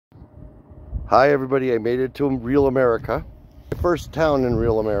Hi everybody, I made it to real America. The first town in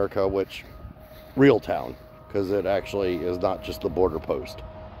real America, real town, because it actually is not just the border post.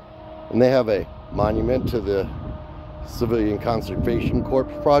 And they have a monument to the Civilian Conservation Corps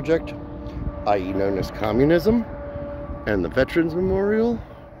project, i.e. known as communism, and the Veterans Memorial.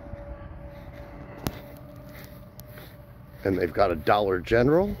 And they've got a Dollar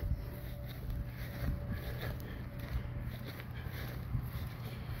General.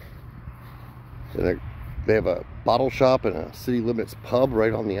 And they have a bottle shop and a city limits pub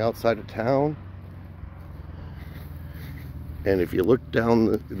right on the outside of town. And if you look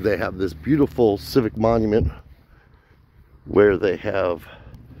down, they have this beautiful civic monument where they have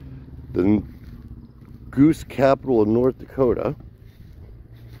the goose capital of North Dakota.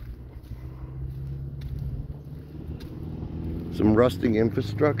 Some rusting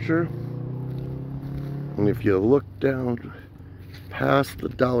infrastructure. And if you look down past the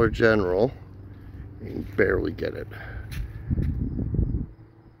Dollar General, you can barely get it.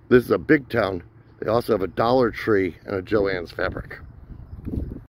 This is a big town. They also have a Dollar Tree and a Joann's Fabric.